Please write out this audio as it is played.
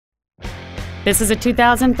This is a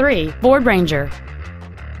 2003 Ford Ranger.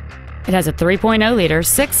 It has a 3.0-liter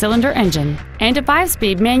six-cylinder engine and a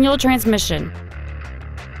 5-speed manual transmission.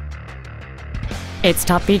 Its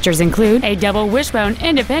top features include a double wishbone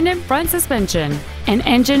independent front suspension, an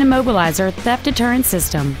engine immobilizer theft deterrent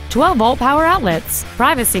system, 12-volt power outlets,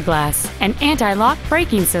 privacy glass, an anti-lock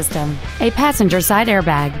braking system, a passenger side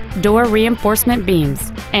airbag, door reinforcement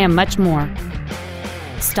beams, and much more.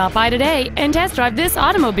 Stop by today and test drive this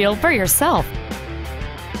automobile for yourself.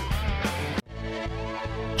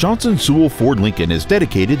 Johnson Sewell Ford Lincoln is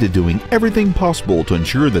dedicated to doing everything possible to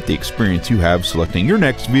ensure that the experience you have selecting your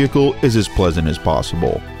next vehicle is as pleasant as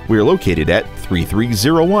possible. We are located at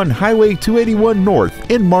 3301 Highway 281 North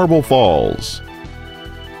in Marble Falls.